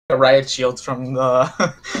riot shield from the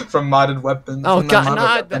from modded weapons. Oh god,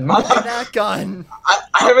 not that gun. I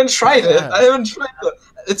haven't tried it. I haven't tried it.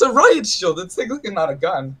 It's a riot shield. It's technically not a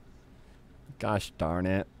gun. Gosh darn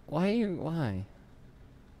it. Why? Why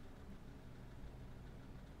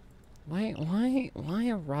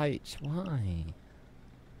a riot? Why?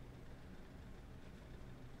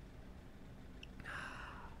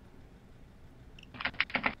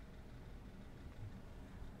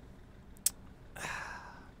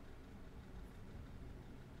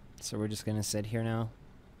 So we're just gonna sit here now.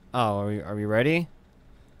 Oh, are we ready?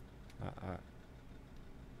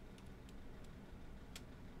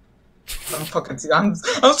 I'm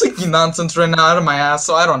thinking nonsense right now out of my ass,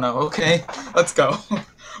 so I don't know. Okay, let's go.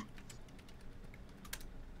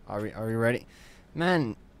 Are we ready?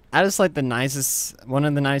 Man, that is like one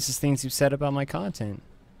of the nicest things you've said about my content.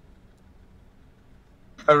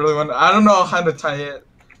 I don't know how to tie it.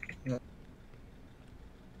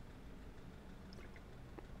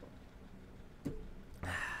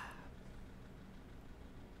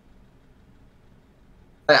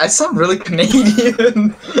 I sound really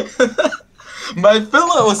Canadian. My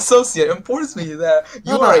fellow associate informs me that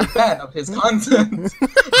you are a fan of his content.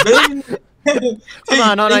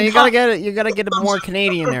 Hold on, you gotta get it. You gotta get it more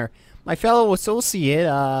Canadian there. My fellow associate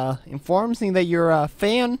informs me that you're a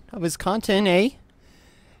fan of his content, eh?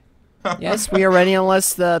 Yes, we are ready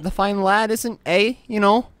unless the fine lad isn't, eh? You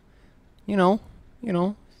know.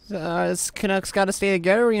 Us Canucks gotta stay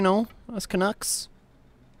together, you know. Us Canucks.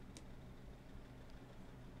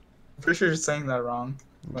 I'm pretty sure you're saying that wrong.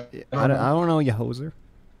 I don't know, you hoser.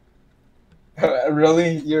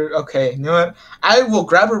 Really? You're okay. You know what? I will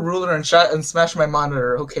grab a ruler and smash my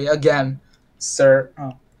monitor. Okay, again, sir.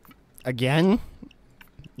 Oh. Again?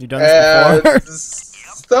 You done this before?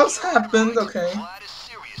 Stuff's happened. Okay.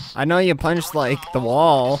 I know you punched like the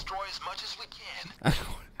wall.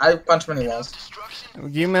 I punched many walls. Do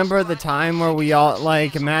you remember the time where we all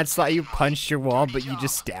Matt thought you punched your wall, but you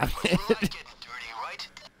just stabbed it?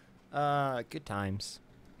 Good times.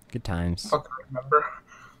 Good times. Fuck, I remember.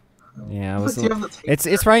 Yeah,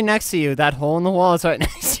 it's right next to you. That hole in the wall is right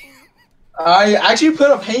next to you. I actually put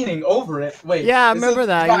a painting over it. Wait. Yeah, I remember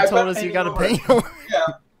that. You told us you got a paint over it. Yeah.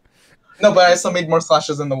 No, but I still made more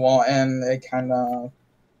slashes in the wall, and it kind of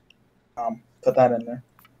put that in there.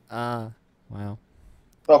 Wow.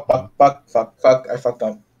 Oh, fuck. I fucked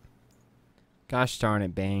up. Gosh darn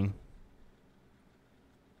it, Bang.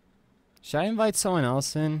 Should I invite someone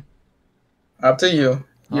else in? Up to you.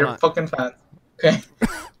 You're fucking fans. Okay.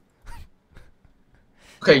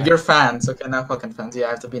 Okay, you're fans. Okay, not fucking fans. Yeah, I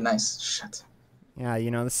have to be nice. Shit. Yeah,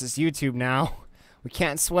 you know, this is YouTube now. We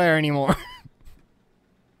can't swear anymore.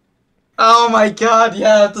 Oh my god,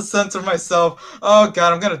 yeah, I have to censor myself. Oh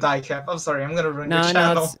god, I'm gonna die, Cap. I'm sorry, I'm gonna ruin your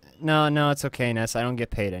channel. No, it's okay, Ness. I don't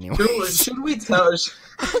get paid anyway. Should we tell this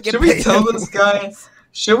guy?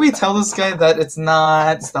 Should we tell this guy that it's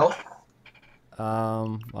not stealth?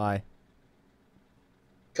 Why?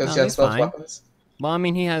 Because he has stealth weapons. Well, I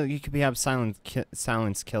mean, you could have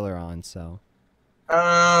silence killer on, so.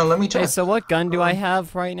 Let me check. Hey, so what gun do I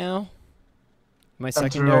have right now? My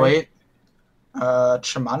secondary.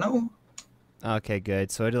 Shimano. Okay,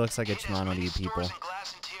 good. So it looks like a Shimano to you people.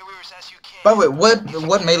 By the way,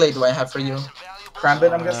 what melee do I have for you?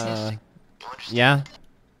 Crambit, I'm guessing. Yeah.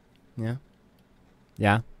 The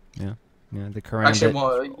Karambit. Actually,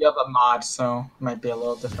 well, you have a mod, so it might be a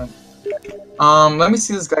little different. Let me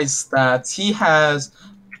see this guy's stats. He has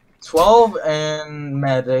 12 and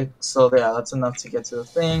medic, so yeah, that's enough to get to the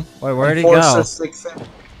thing. Wait, where'd he go?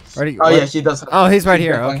 Yeah, he does. Oh, he's right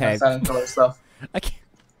here. Okay. Silent killer stuff. I can't.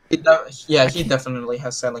 He definitely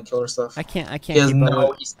has silent killer stuff. I can't. He has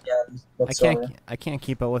no ECM whatsoever. I can't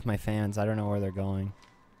keep up with my fans. I don't know where they're going.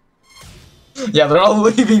 Yeah, they're all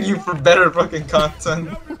leaving you for better fucking content.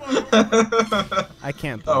 I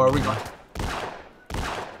can't. Oh, are we going?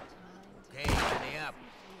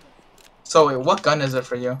 So wait, what gun is it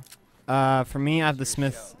for you? For me, I have the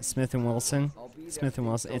Smith and Wesson. Smith and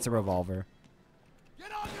Wesson. It's a revolver.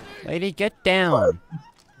 Lady, get down.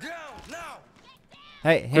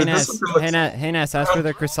 Hey, Ness, ask for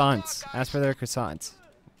their croissants. Ask for their croissants.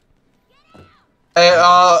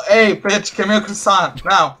 Hey, bitch, give me a croissant,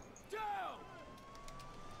 now.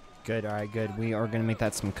 Good, alright, good. We are gonna make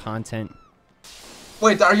that some content.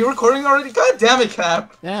 Wait, are you recording already? God damn it,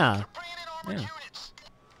 Cap. Yeah.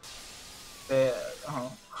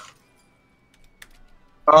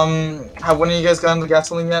 Have one of you guys gotten the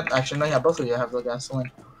gasoline yet? Actually, no, yeah, both of you have the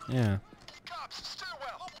gasoline. Yeah.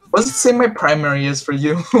 What does it say my primary is for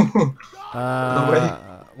you?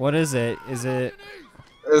 What is it? Is it?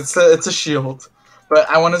 It's a shield. But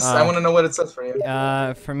I want to know what it says for you.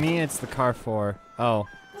 For me, it's the car 4. Oh.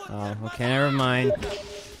 Oh, okay, never mind.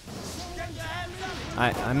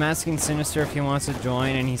 I'm asking Sinister if he wants to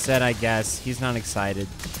join, and he said, I guess. He's not excited.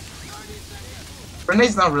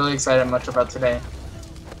 Renee's not really excited much about today.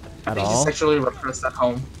 I think all? he's sexually repressed at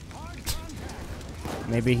home.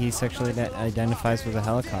 Maybe he sexually identifies with a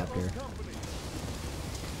helicopter.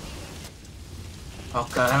 Oh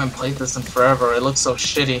god, I haven't played this in forever. It looks so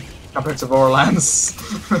shitty compared to Borderlands.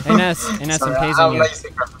 Hey Ness, Sorry, I'm tasing you.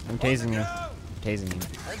 I'm I'm tasing you. Tasing you.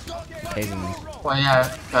 Tasing you. Well,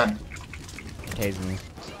 yeah, god. Tasing you.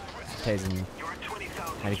 Tasing you.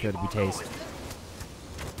 How do you feel to be tased?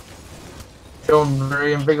 Feel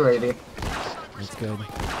very invigorating. That's good.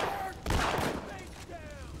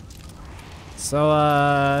 So,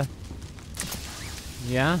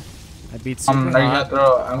 yeah, I beat Super Are you Hot.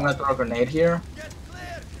 I'm gonna throw a grenade here.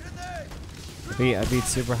 I beat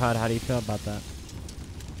Super Hot. How do you feel about that?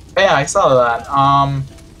 Yeah, I saw that.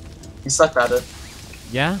 You sucked at it.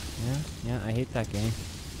 Yeah. I hate that game.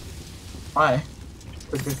 Why?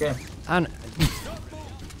 It's a good game. I don't.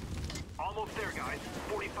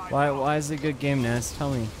 Why is it a good game, Ness? Tell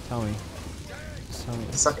me. Just tell me.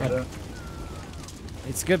 You suck at it.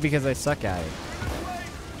 It's good because I suck at it.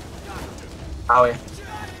 Owie.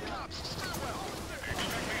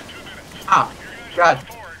 Ow. God.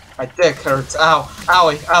 My dick hurts. Ow.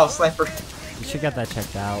 Owie. Ow. Sniper. You should get that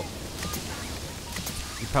checked out.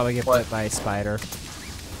 You probably get bit by a spider.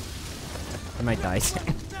 I might die soon.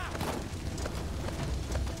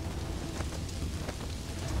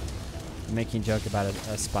 I'm making a joke about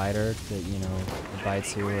a spider that, you know,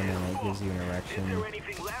 bites you and then it gives you an erection.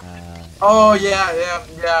 Oh yeah,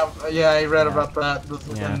 I read about that. The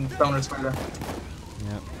fucking stoner spider.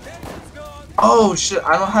 Yep. Oh shit,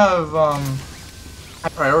 I don't have high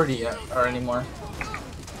priority yet or anymore.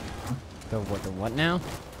 The what now?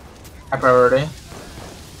 High priority.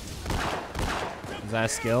 Is that a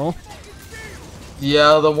skill?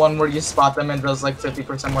 Yeah, the one where you spot them and does like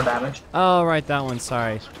 50% more damage. Oh right, that one,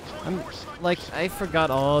 sorry. I'm like, I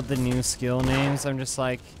forgot all the new skill names. I'm just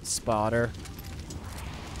like, spotter.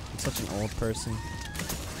 I'm such an old person.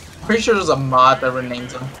 Pretty sure there's a mod that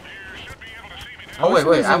renames them. Oh wait,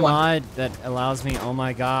 there's I a want. mod that allows me. Oh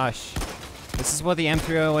my gosh, this is what the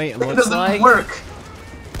M308 It looks doesn't like. work. This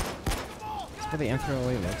is what the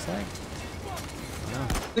M308 looks like. Wow.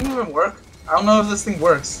 It didn't even work. I don't know if this thing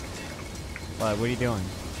works. What are you doing?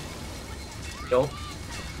 Yo.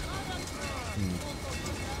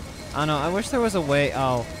 I don't know. I wish there was a way.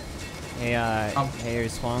 Oh, hey, hey, your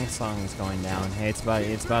swan song is going down. Hey, it's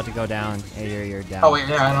about to go down. Hey, you're down. Oh wait,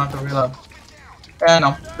 yeah, I don't have to reload. Yeah,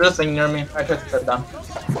 no, there's a thing near me. I tried to shut it down.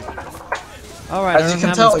 All right, As you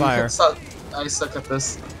can tell, I suck at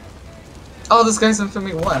this. Oh, this guy's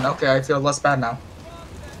Infamy 1. Okay, I feel less bad now.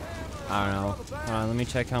 I don't know. Hold on, let me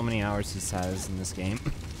check how many hours this has in this game.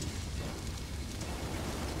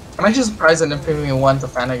 I'm actually surprised that Infamy 1's a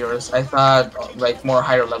fan of yours. I thought like more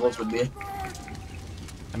higher levels would be.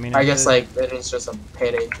 I mean, I guess like it is just a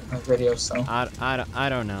Payday video, so. I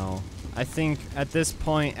don't know. I think at this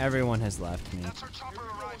point everyone has left me.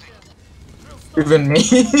 Even me.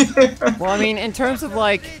 Well, I mean, in terms of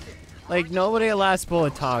like nobody at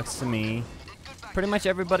LastBullet talks to me. Pretty much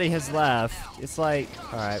everybody has left. It's like,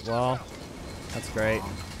 all right, well, that's great.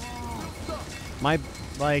 My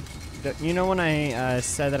you know when I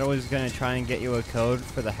said that I was gonna try and get you a code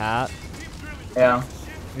for the hat? Yeah.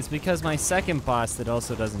 It's because my second boss that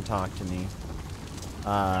also doesn't talk to me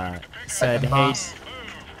said, Second boss. hey.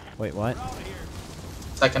 Wait, what?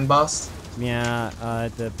 Second boss? Yeah,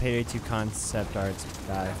 the Payday 2 concept arts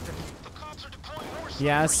guy. He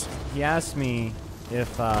asked me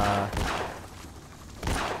if oh,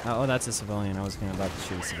 that's a civilian. I was about to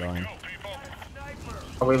shoot a civilian.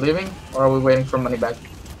 Are we leaving or are we waiting for money back?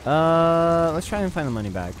 Let's try and find the money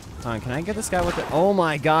back. Hold on, can I get this guy with the? Oh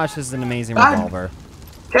my gosh, this is an amazing revolver.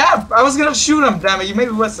 Cap! I was gonna shoot him, damn it! You made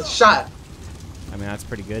me waste a shot. I mean, that's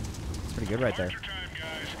pretty good. It's pretty good right there.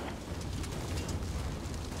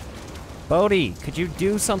 Bodhi, could you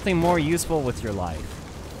do something more useful with your life?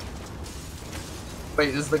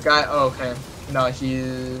 Wait, is the guy? Oh, okay. No,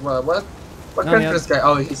 he's what? What No, character is this guy?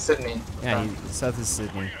 Oh, he's Sydney. Yeah, Seth is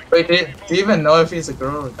Sydney. Wait, do you even know if he's a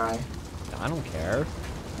girl or a guy? I don't care.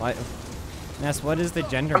 Why? Ness, what is the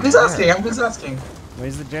gender I'm matter? just asking. What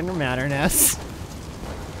does the gender matter, Ness?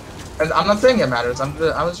 And I'm not saying it matters.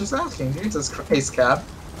 I was just asking. Jesus Christ, Cap.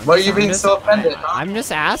 Why are you being so offended? Huh? I'm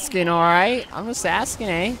just asking, alright? I'm just asking,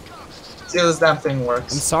 eh? See how this damn thing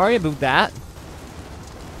works. I'm sorry about that.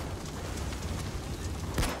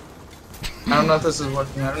 I don't know if this is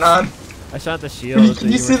working or not. I shot the shield that Can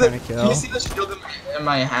you you were see the trying to kill. Can you see the shield in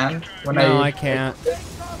my hand when No, I can't.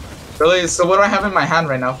 Really? So what do I have in my hand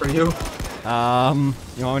right now for you? You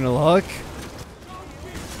want me to look?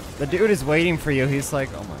 The dude is waiting for you. He's like,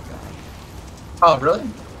 oh my god. Oh, really?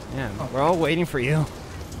 Yeah, we're all waiting for you.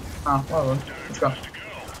 Oh, well, let's go.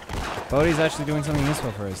 Bodhi's actually doing something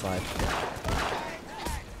useful for his life.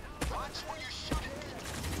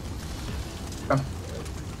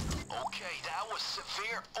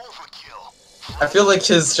 I feel like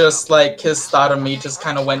his thought of me just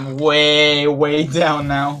kind of went way down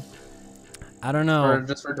now. I don't know.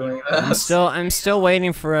 Just for doing that. I'm still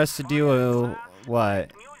waiting for us to do a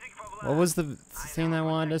what? What was the thing they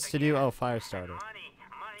wanted us to do? Oh, Firestarter.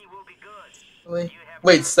 Really?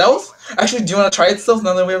 Wait, stealth? Actually, do you want to try it stealth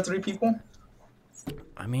now that we have 3 people?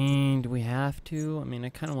 I mean, do we have to? I mean, I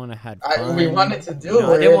kind of want to have fun. We wanted to do it.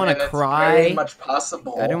 I didn't want to cry. It's very much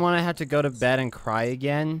possible. I didn't want to have to go to bed and cry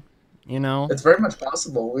again. You know? It's very much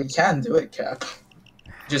possible. We can do it, Cap.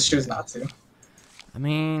 Just choose not to. I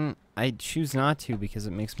mean, I choose not to because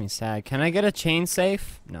it makes me sad. Can I get a chain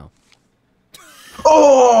safe? No.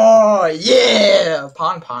 Oh, yeah!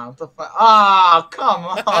 Pon, what the fuck? Ah, come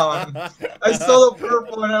on! I saw the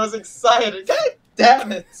purple and I was excited. God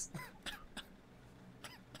damn it!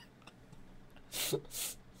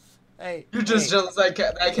 Hey, You're just jealous I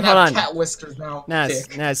can Hold have on. cat whiskers now.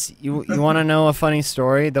 Ness, you want to know a funny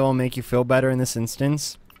story that will make you feel better in this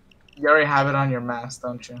instance? You already have it on your mask,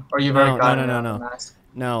 don't you? Or you've already got it on your mask?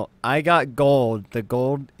 No, I got gold, the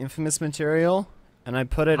gold infamous material, and I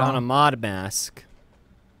put it on a mod mask.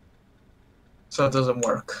 So it doesn't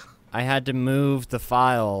work. I had to move the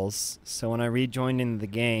files, so when I rejoined into the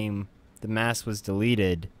game, the mask was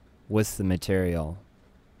deleted with the material.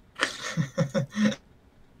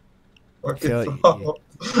 You feel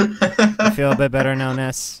a bit better now,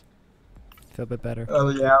 Ness? Feel a bit better? Oh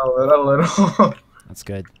yeah, a little. That's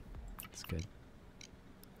good. That's good.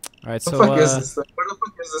 Alright, so What the fuck is this? Where the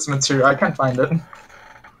fuck is this material? I can't find it.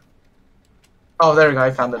 Oh, there we go.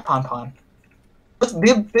 I found it. Pon.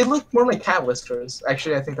 They look more like cat whiskers.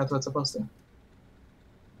 Actually, I think that's what it's supposed to.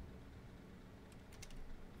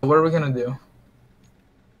 What are we gonna do?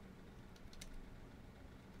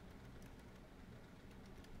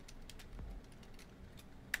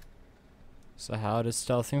 So how does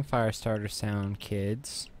stealthing Firestarter sound,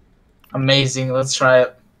 kids? Amazing. Let's try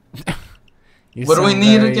it. What do we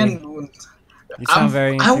need again? You sound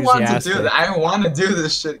very enthusiastic. I want to do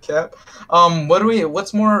this shit, Cap.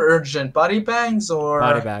 What's more urgent? Body bags or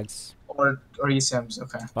body bags? Or ECMs?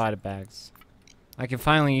 Okay. Body bags. I can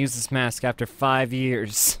finally use this mask after 5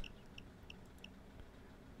 years.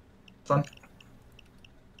 Fun.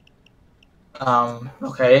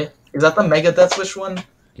 Okay. Is that the Mega Death Wish one?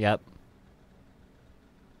 Yep.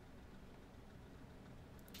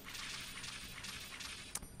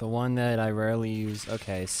 The one that I rarely use.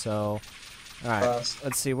 Okay, so, all right.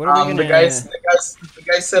 Let's see. What are we gonna? The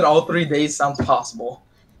guy said all 3 days sounds possible.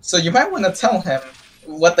 So you might want to tell him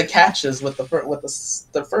what the catch is with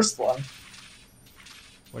the first one.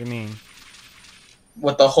 What do you mean?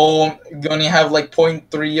 With the whole, you only have like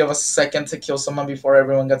 0.3 of a second to kill someone before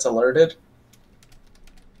everyone gets alerted.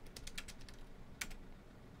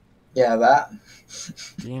 Yeah, that.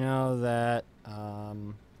 Do you know that?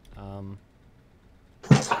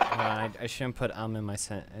 I shouldn't put in my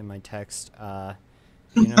text.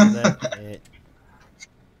 You know that it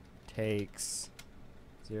takes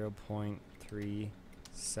 0.3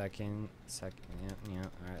 second. Yeah.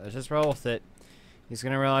 All right, let's just roll with it. He's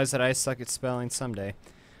gonna realize that I suck at spelling someday.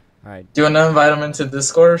 All right. Do you want to invite him into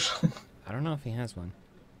Discord? I don't know if he has one.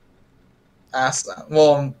 Ask.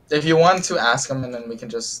 Well, if you want to ask him, and then we can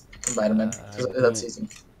just invite him in. That's easy.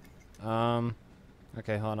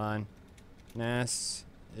 Okay, hold on. Ness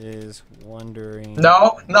is wondering.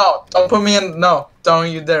 No, don't put me in. No,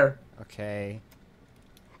 don't you dare. Okay.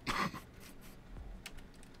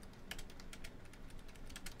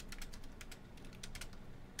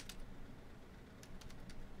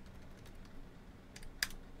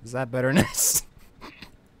 Is that better, Ness?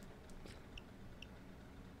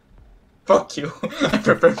 Fuck you. I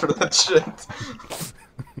prepare for that shit.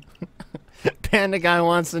 Panda Guy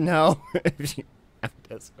wants to know if you have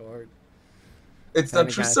Discord. It's not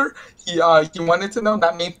true, sir. He wanted to know,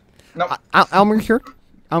 not me. No. Elmer here,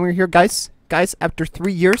 guys. Guys, after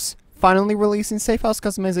 3 years, finally releasing Safe House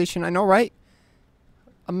customization. I know, right?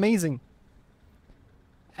 Amazing.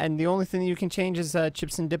 And the only thing you can change is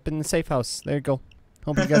chips and dip in the Safe House. There you go.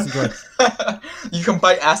 Hope you guys enjoyed. You can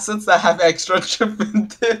buy assets that have extra chip and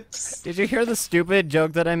dips. Did you hear the stupid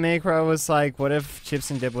joke that I make where I was like, what if chips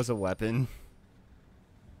and dip was a weapon?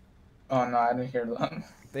 Oh no, I didn't hear that.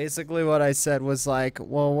 Basically, what I said was like,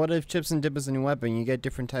 well, what if chips and dip is a new weapon? You get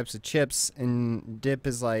different types of chips, and dip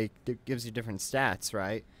is like, it gives you different stats,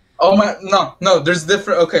 right? Oh my, no, there's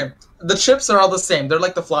different. Okay, the chips are all the same. They're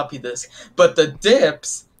like the floppy disk, but the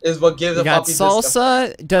dips is what gives You the got floppy disk.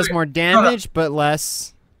 salsa, does Okay, more no, no. damage, but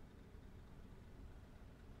less.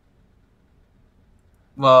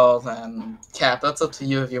 Well then, Cap, that's up to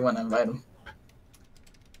you if you want to invite him.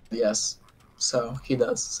 Yes, so he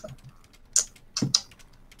does. So.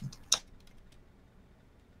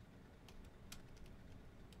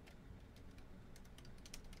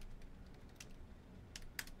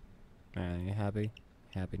 Alright, you happy?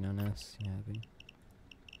 Happy, no ness? You happy?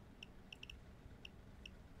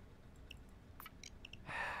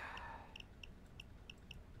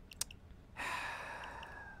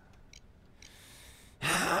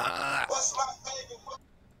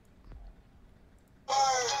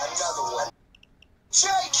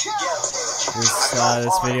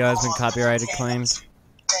 This video has been copyrighted claimed.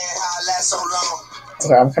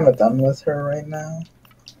 Okay, I'm kind of done with her right now.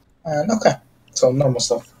 And okay, so normal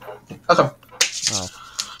stuff. Okay. Oh.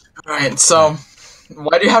 Alright, so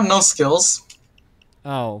why do you have no skills?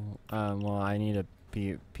 Oh, well, I need to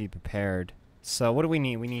be prepared. So, what do we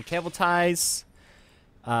need? We need cable ties.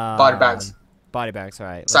 Body bags. Body bags,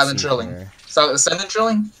 alright. Silent drilling. So, silent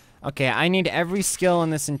drilling? Okay, I need every skill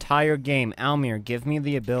in this entire game. Almir, give me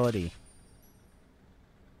the ability.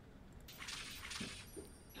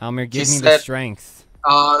 Almir, give me the strength.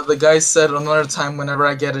 The guy said another time whenever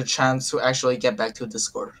I get a chance to actually get back to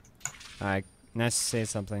Discord. Alright, nice to say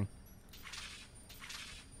something.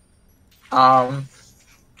 Nothing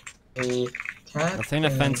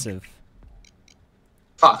offensive.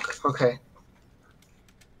 Fuck, okay.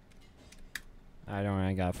 I don't know,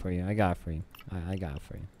 I got it for you. I got it for you. I got it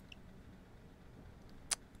for you.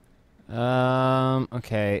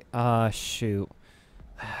 Okay. Shoot.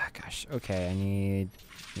 Gosh, okay, I need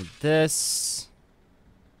this.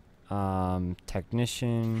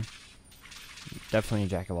 Technician. Definitely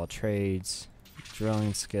jack of all trades.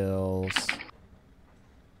 Drilling skills.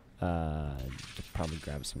 Probably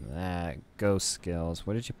grab some of that. Ghost skills.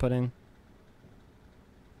 What did you put in?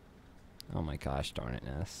 Oh my gosh, darn it,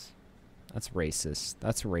 Ness. That's racist.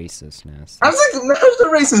 That's racist, Ness. I was like, no, the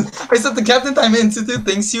racist. I said the Captain Time Institute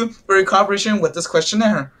thanks you for your cooperation with this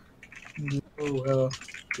questionnaire.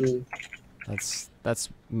 That's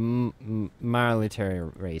mildly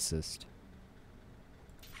racist.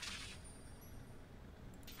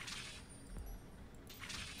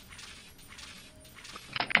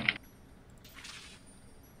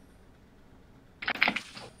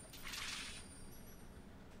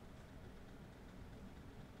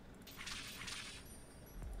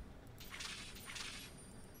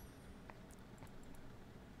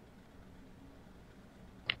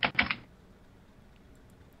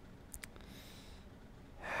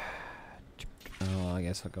 Oh, I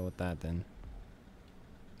guess I'll go with that then.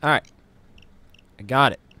 Alright. I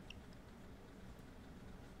got it.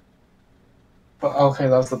 Okay,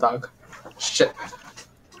 that was the dog. Shit.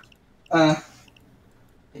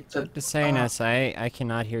 Just saying, I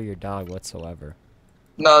cannot hear your dog whatsoever.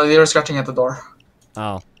 No, they were scratching at the door.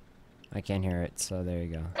 Oh. I can't hear it, so there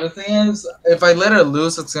you go. The thing is, if I let it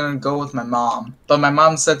loose, it's gonna go with my mom. But my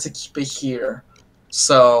mom said to keep it here.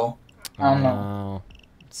 So, I don't know.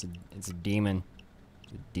 It's a demon.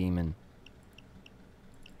 It's a demon.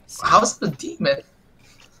 How's it a demon?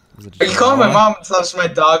 Is it a Are you calling my mom slash my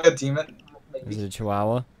dog a demon? Maybe. Is it a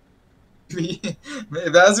chihuahua?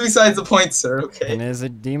 That's besides the point, sir, okay? And it is a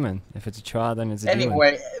demon. If it's a chihuahua, then it's a demon.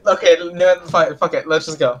 Anyway, okay, no, fine, fuck it, let's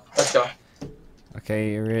just go. Let's go.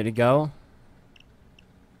 Okay, you ready to go?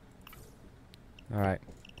 Alright.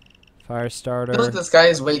 Fire starter. I feel like this guy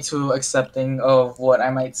is way too accepting of what I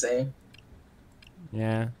might say.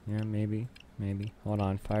 Yeah, maybe. Maybe. Hold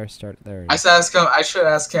on, fire starter. There it I is. should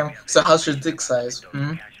ask him, so how's your dick size?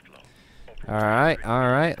 Hmm?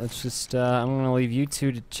 Alright. Let's just, I'm gonna leave you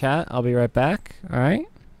two to chat. I'll be right back. Alright?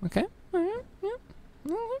 Okay? Alright? Yeah.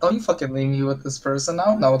 Don't you fucking leave me with this person. I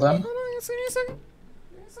don't know them.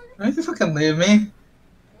 Don't you fucking leave me?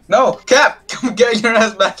 No! Cap! Come get your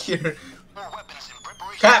ass back here!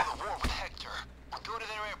 Cap!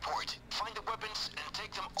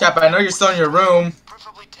 Cap, I know you're still in your room.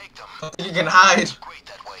 I don't think you can hide.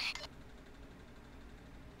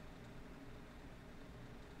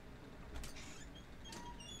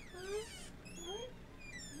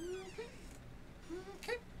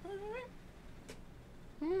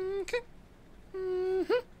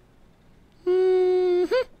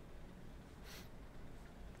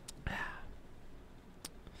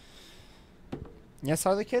 Yes,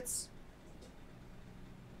 are the kids?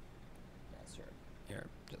 Yes, you're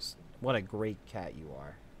What a great cat you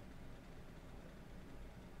are.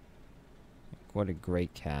 What a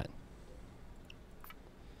great cat.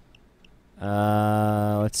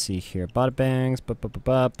 Let's see here. Bada bangs. Boop.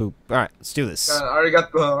 All right, let's do this. I already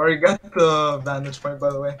got the vantage point, by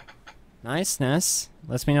the way. Nice, Ness.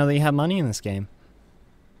 Lets me know that you have money in this game.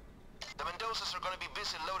 The Mendozas are going to be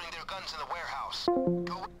busy loading their guns in the warehouse.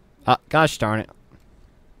 Gosh darn it.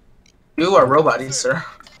 You are robot-y, sir.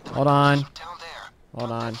 Hold on. Down there.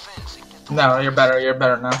 Hold on. No, you're better. You're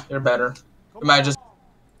better now. You're better. You might just.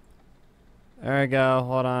 There we go.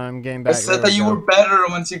 Hold on. I'm getting back. I said that you were better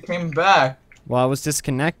once you came back. Well, I was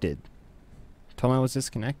disconnected. Told me I was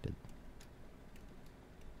disconnected.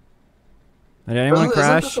 Did anyone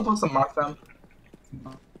crash? Isn't supposed to mark them?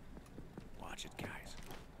 Watch it, guys.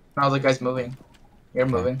 Now the guy's moving. You're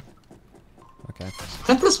moving. Okay.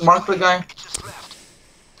 Can't this mark the guy?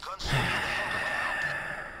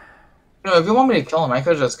 You know, if you want me to kill him, I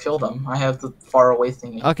could just kill him. I have the far away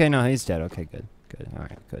thingy. Okay, no, he's dead. Okay, good. Good. All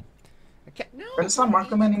right, good. No, Can it not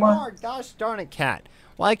mark him anymore? Gosh darn it, cat.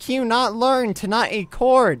 Why can you not learn to not eat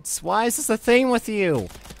cords? Why is this a thing with you?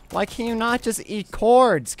 Why can you not just eat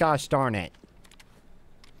cords? Gosh darn it.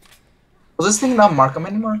 Will this thing not mark him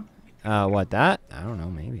anymore? What, that? I don't know,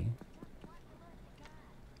 maybe.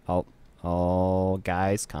 Oh,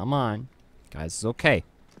 guys, come on. Guys, it's okay.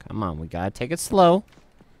 Come on, we gotta take it slow.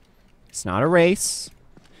 It's not a race.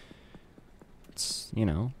 It's, you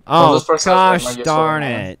know. Oh, gosh darn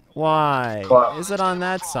it. Why? Is it on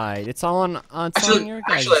that side? It's all on your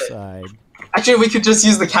guys' side. Actually, we could just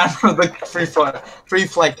use the camera, the free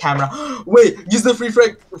flight camera. Wait, use the free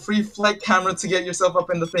flight camera to get yourself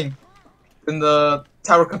up in the thing. In the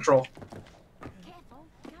tower control.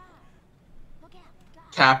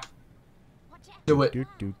 Cap. Do it. Stay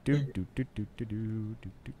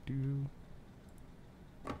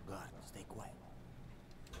quiet.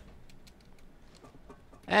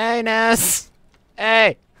 Hey, Ness.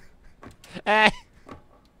 Hey. Hey.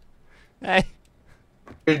 Hey.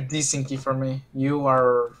 You're desynchy for me. You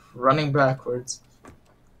are running backwards.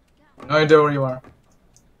 No idea where you are.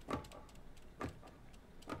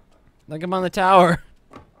 Look, I'm on the tower.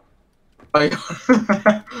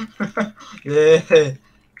 Yeah.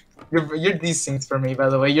 You're desynced for me, by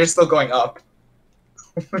the way. You're still going up.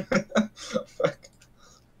 Fuck.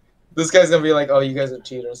 This guy's gonna be like, oh, you guys are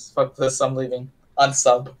cheaters. Fuck this, I'm leaving.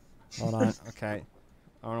 Unsub. Hold on, okay.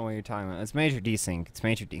 I don't know what you're talking about. It's major desync. It's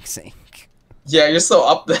major desync. Yeah, you're still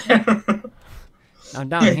up there. I'm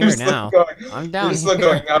down here now. I'm down You're still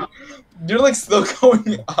here. going up. You're like still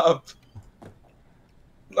going up.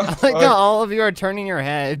 I like how all of you are turning your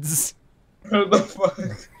heads. What the fuck?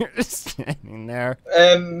 You're just standing there.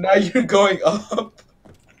 And now you're going up.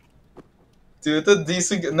 Dude, the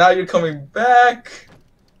decent. Now you're coming back.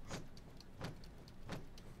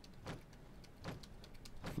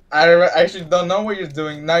 I actually don't know what you're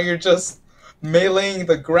doing. Now you're just meleeing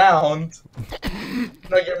the ground.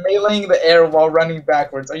 No, you're meleeing the air while running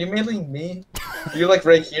backwards. Are you meleeing me? You're like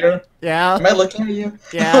right here? Yeah. Am I looking at you?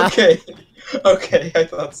 Yeah. Okay. Okay, I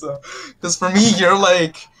thought so. Because for me, you're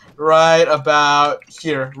like right about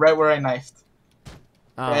here, right where I knifed.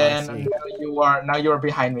 Oh, and I see. now you are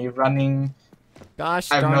behind me, running. Gosh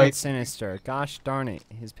darn it, Sinister. Gosh darn it.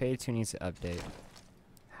 His page 2 needs to update.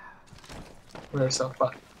 We're so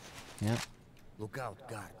fucked. Yeah. Look out,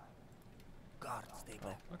 guard. Guard, stay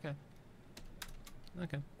back. Okay.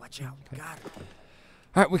 Okay. Watch out, Okay. guard.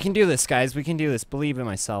 Alright, we can do this, guys. We can do this. Believe in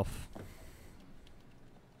myself.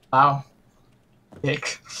 Wow.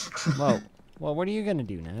 Dick. Whoa. Well, what are you gonna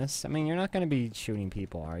do, Ness? I mean, you're not gonna be shooting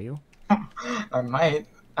people, are you? I might.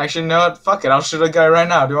 Actually, you know what? Fuck it. I'll shoot a guy right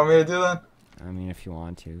now. Do you want me to do that? I mean, if you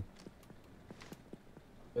want to.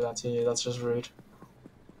 Do that to you. That's just rude.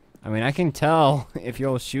 I mean, I can tell if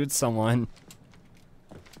you'll shoot someone.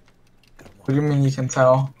 What do you mean you can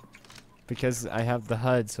tell? Because I have the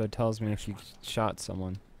HUD, so it tells me if you shot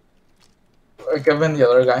someone. Give in the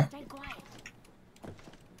other guy.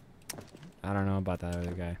 I don't know about that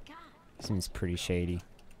other guy. Seems pretty shady.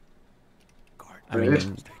 Guard.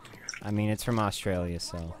 I mean, it's from Australia,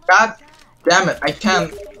 so. God damn it! I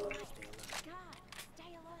can't.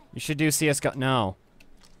 You should do CS:GO. No.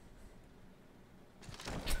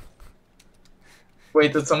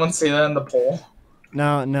 Wait, did someone say that in the poll?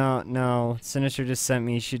 No. Sinister just sent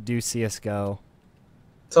me. You should do CS:GO.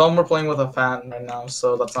 Tell him we're playing with a fan right now,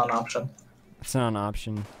 so that's not an option. It's not an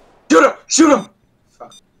option. Shoot him! Shoot him!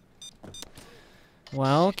 Fuck.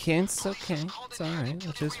 Well, kids, okay. It's alright.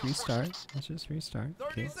 Let's just restart.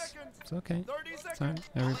 Kids. It's okay. It's alright.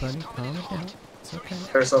 Everybody, calm it down. It's okay.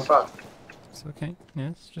 You're so fucked. It's okay.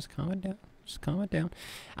 Yes, just calm it down. Just calm it down.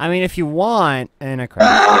 I mean, if you want, and I crashed.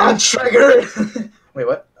 Ah, trigger! Wait,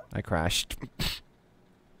 what? I crashed.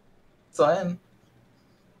 So I am.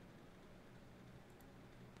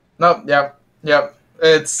 Nope. Yep.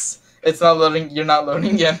 It's not loading. You're not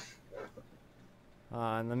loading again.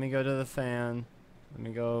 And let me go to the fan. Let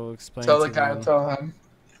me go explain Tell to the guy. them. Tell him.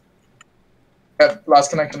 Yep, lost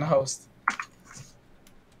connection to host.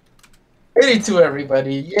 82,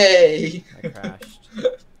 everybody! Yay! I crashed.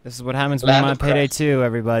 This is what happens when Land I'm on of Payday crash. 2,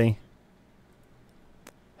 everybody.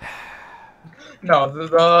 No,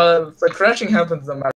 the crashing happens no matter.